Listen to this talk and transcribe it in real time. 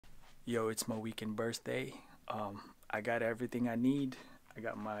Yo, it's my weekend birthday. I got everything I need. I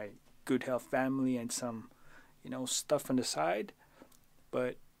got my good health family and some, stuff on the side.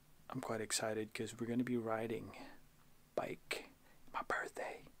 But I'm quite excited because we're going to be riding bike. My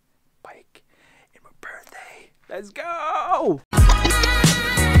birthday. Bike in my birthday. Let's go!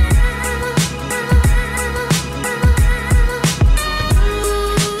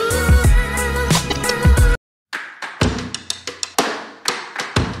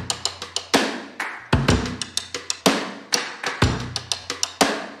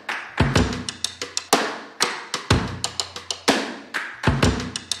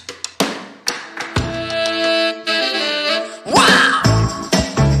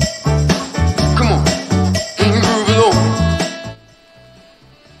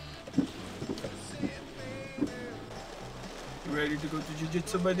 Ready to go to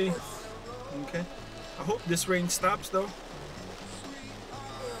jiu-jitsu, buddy? Okay. I hope this rain stops though.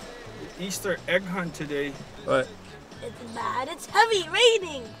 Easter egg hunt today. But it's bad. It's heavy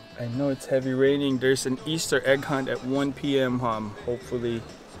raining. I know it's heavy raining. There's an Easter egg hunt at 1 p.m. Hopefully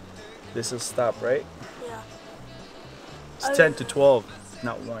this will stop, right? Yeah. It's 10 to 12,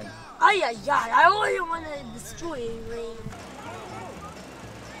 not 1. I only want to destroy rain.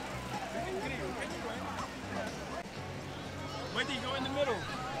 Buddy, go in the middle.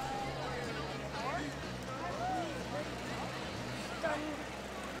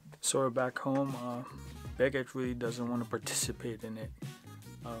 So we're back home. Beckett really doesn't want to participate in it.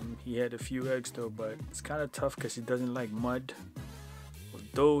 He had a few eggs though, but it's kind of tough because he doesn't like mud.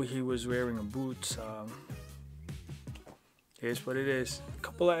 Although he was wearing a boots, here's what it is. A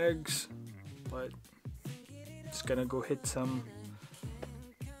couple of eggs, but just gonna go hit some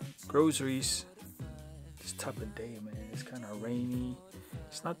groceries. This type of day, man, it's kind of rainy.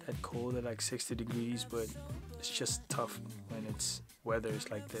 It's not that cold at like 60 degrees, but it's just tough when it's weather is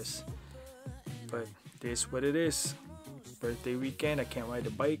like this. But this is what it is. Birthday weekend, I can't ride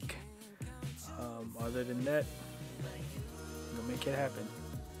a bike. Other than that, we'll make it happen.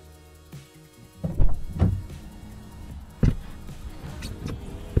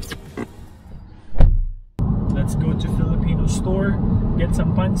 Let's go to Filipino store, get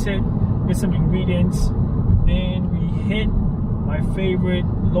some pancit, get some ingredients. Then we hit my favorite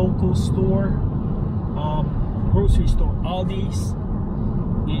local store, grocery store, Aldi's,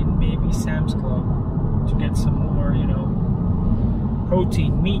 and maybe Sam's Club to get some more,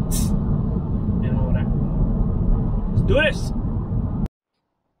 protein, meats, and all that. Let's do this!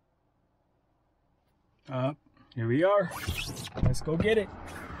 Here we are. Let's go get it.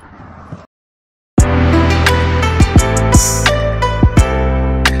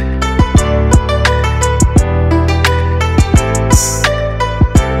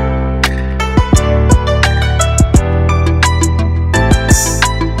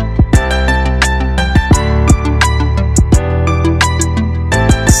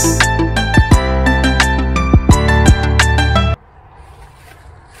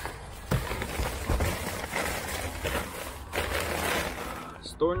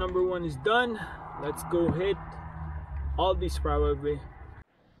 Store number 1 is done. Let's go hit Aldi's probably.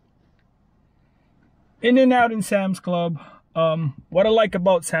 In and out in Sam's Club. What I like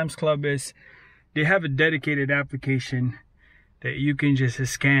about Sam's Club is they have a dedicated application that you can just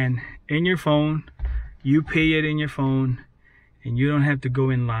scan in your phone. You pay it in your phone and you don't have to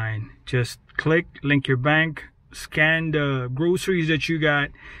go in line. Just click, link your bank, scan the groceries that you got,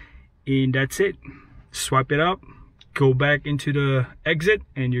 and that's it. Swipe it up, go back into the exit,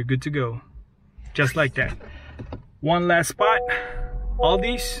 and you're good to go. Just like that. One last spot,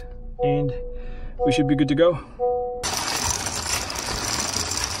 Aldi's, and we should be good to go.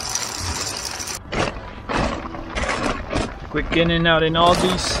 Quick in and out in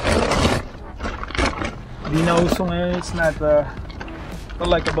Aldi's. So it's not what I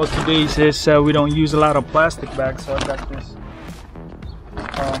like about today's is we don't use a lot of plastic bags, so I got this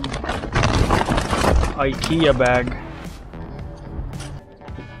IKEA bag.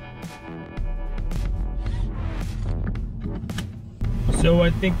 So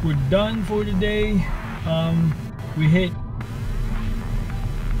I think we're done for today. We hit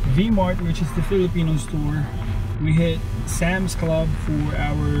V-Mart, which is the Filipino store. We hit Sam's Club for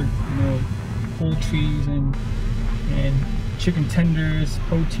our poultries and chicken tenders,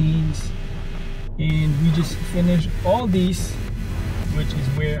 proteins, and we just finished Aldi's, which is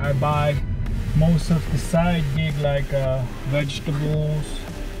where I buy most of the side gig, like vegetables,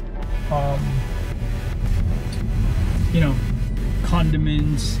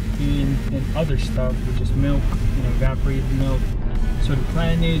 condiments and other stuff, which is milk, evaporated milk. So the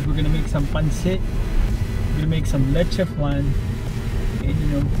plan is we're gonna make some pancit, we're gonna make some leche flan, and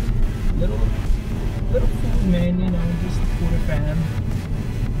fam.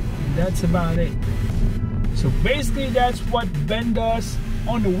 That's about it. So basically that's what Ben does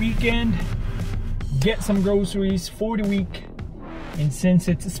on the weekend. Get some groceries for the week. And since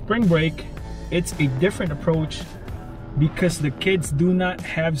it's a spring break, it's a different approach because the kids do not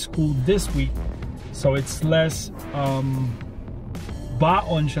have school this week. So it's less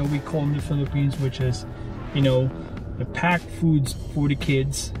baon, shall we call in the Philippines, which is, you know, the packed foods for the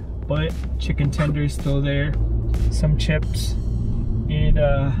kids. But chicken tenders still there, some chips, and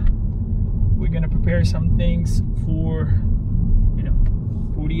we're gonna prepare some things for, you know,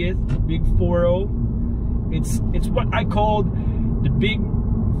 40th big 40. It's what I called the big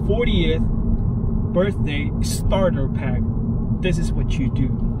 40th birthday starter pack. This is what you do.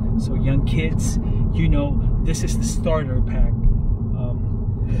 So young kids, you know, this is the starter pack.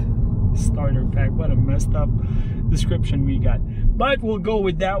 Starter pack, what a messed up description we got, but we'll go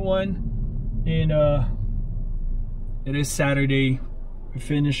with that one. And it is Saturday. We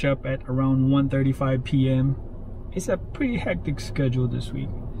finish up at around 1:35 p.m. It's a pretty hectic schedule this week,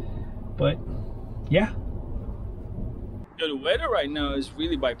 but yeah. Yo, the weather right now is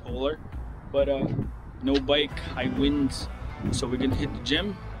really bipolar, but no bike, high winds, so we're gonna hit the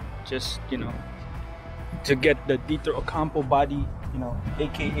gym, just, you know, to get the Dieter Ocampo body, you know,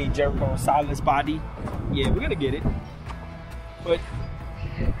 aka Jericho Salas body. Yeah, we're gonna get it. But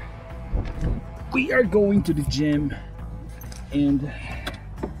we are going to the gym and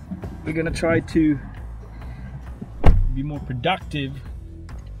we're gonna try to be more productive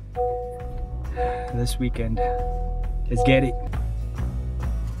this weekend. Let's get it.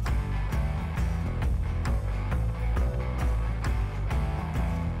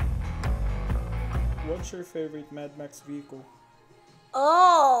 What's your favorite Mad Max vehicle?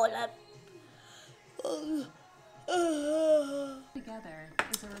 Oh, that. Together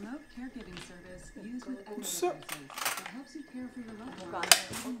is a remote caregiving service used with other devices that helps you care for your loved ones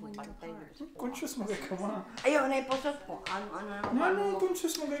even when you're apart. Conscious mo ka ma. Ayaw na iposot mo. No,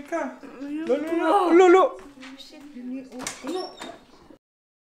 conscious mo ka. Lolo.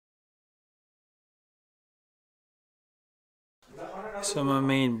 So my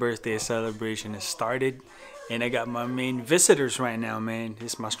main birthday celebration has started, and I got my main visitors right now, man.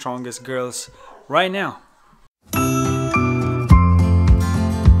 It's my strongest girls right now.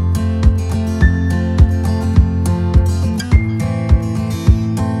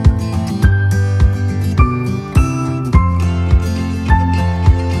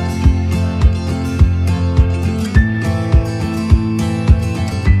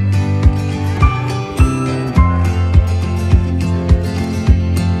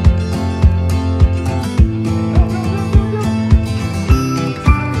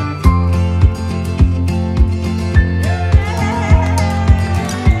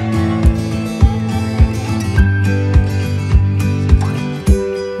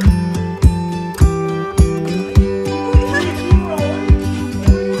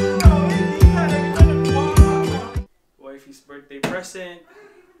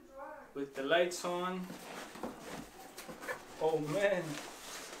 With the lights on. Oh man.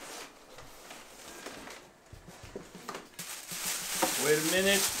 Wait a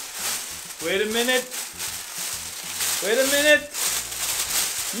minute. Wait a minute. Wait a minute.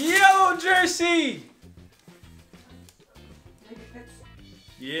 Yellow jersey.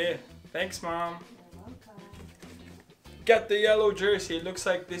 Yeah. Thanks, Mom. You're welcome. Got the yellow jersey. It looks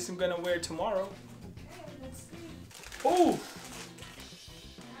like this I'm gonna wear tomorrow. Okay, let's see. Oh.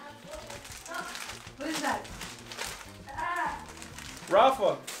 What is that?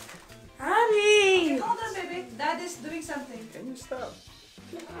 Rafa. Honey! Hold on, baby. Dad is doing something. Can you stop?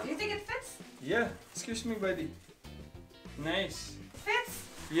 Do you think it fits? Yeah. Excuse me, buddy. Nice. Fits?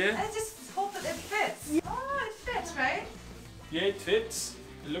 Yeah. I just hope that it fits. Oh, it fits, right? Yeah, it fits.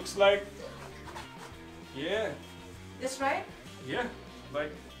 It looks like. Yeah. This right? Yeah.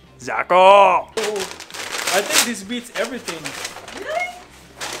 Like. Zako! Oh, I think this beats everything. Really?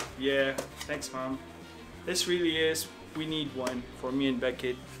 Yeah. Thanks, Mom. This really is. We need one for me and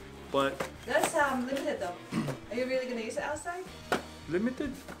Beckett. But. That's limited though. Are you really gonna use it outside?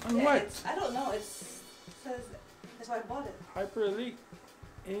 Limited? On Yeah, what? I don't know. It says that's why I bought it. Hyper Elite.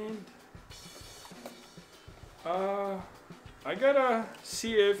 And. I gotta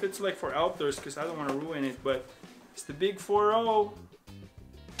see if it's like for outdoors because I don't want to ruin it. But it's the big 4.0.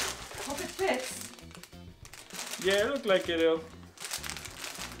 Hope it fits. Yeah, it looked like it'll.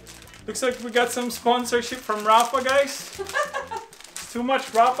 Looks like we got some sponsorship from Rafa, guys. It's too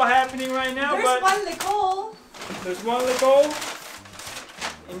much Rafa happening right now, There's but one Nicole. there's one to go.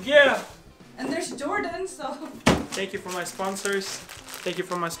 And yeah, And there's Jordan, so. thank you for my sponsors. Thank you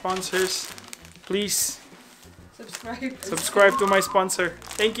for my sponsors. Please Subscribe to my sponsor.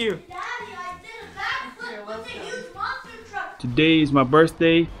 Thank you. Today is my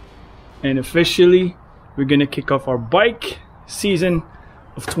birthday, and officially we're gonna kick off our bike season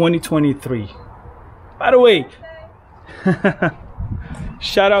of 2023. By the way,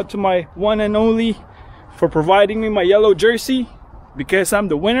 shout out to my one and only for providing me my yellow jersey, because I'm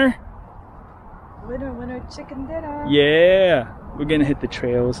the winner. Winner, chicken dinner. Yeah, we're gonna hit the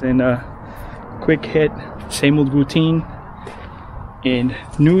trails and quick hit, same old routine. And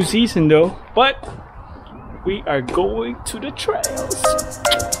new season though, but we are going to the trails.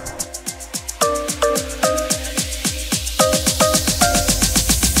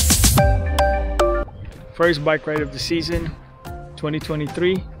 First bike ride of the season,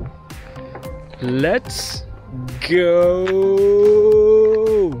 2023. Let's go.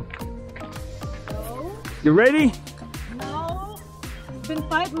 You ready? No, it's been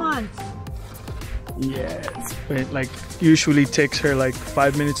 5 months. Yes, it like usually takes her like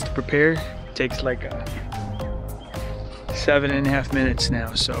 5 minutes to prepare. It takes like 7.5 minutes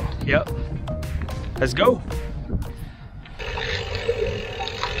now. So, yep, let's go.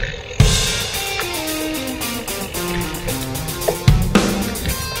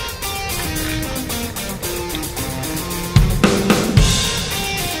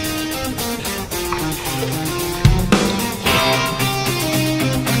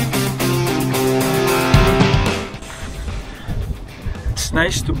 It's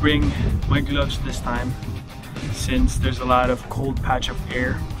nice to bring my gloves this time, since there's a lot of cold patch of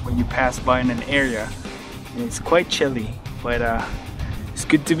air when you pass by in an area, and it's quite chilly, but it's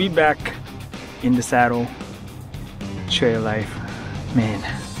good to be back in the saddle. Trail life, man,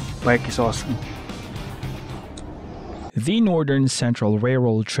 bike is awesome. The Northern Central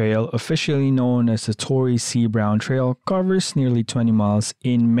Railroad Trail, officially known as the Torrey C. Brown Trail, covers nearly 20 miles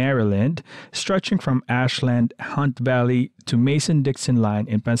in Maryland, stretching from Ashland, Hunt Valley to Mason-Dixon Line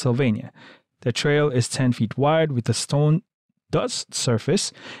in Pennsylvania. The trail is 10 feet wide with a stone dust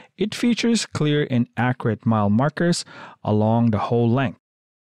surface. It features clear and accurate mile markers along the whole length.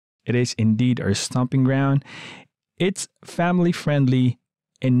 It is indeed our stomping ground. It's family-friendly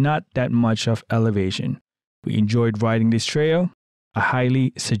and not that much of elevation. We enjoyed riding this trail. I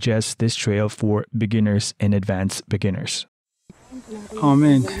highly suggest this trail for beginners and advanced beginners. Oh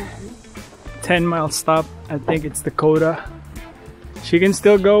man, 10-mile stop. I think it's Dakota. She can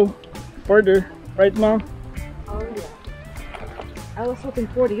still go further, right Mom? Oh yeah. I was hoping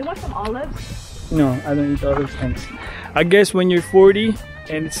 40. You want some olives? No, I don't eat olives, thanks. I guess when you're 40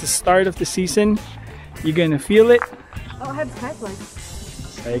 and it's the start of the season, you're gonna feel it. Oh, I have pipeline.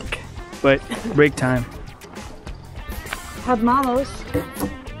 Like, but break time. Have mallows.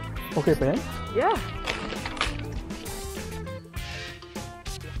 Okay pa yan? Yeah.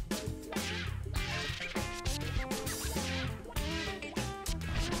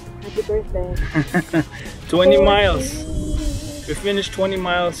 Happy birthday. 20 miles. We finished 20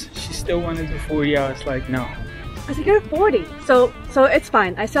 miles. She still wanted to do 40 hours. Like, no. I said you're 40. So it's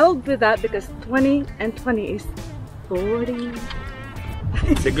fine. I settled with that because 20 and 20 is 40.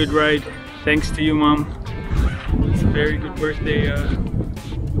 It's a good ride. Thanks to you, Mom. It's a very good birthday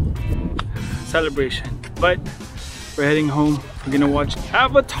celebration. But we're heading home. We're gonna watch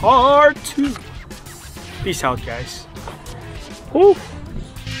Avatar 2. Peace out, guys. Woo!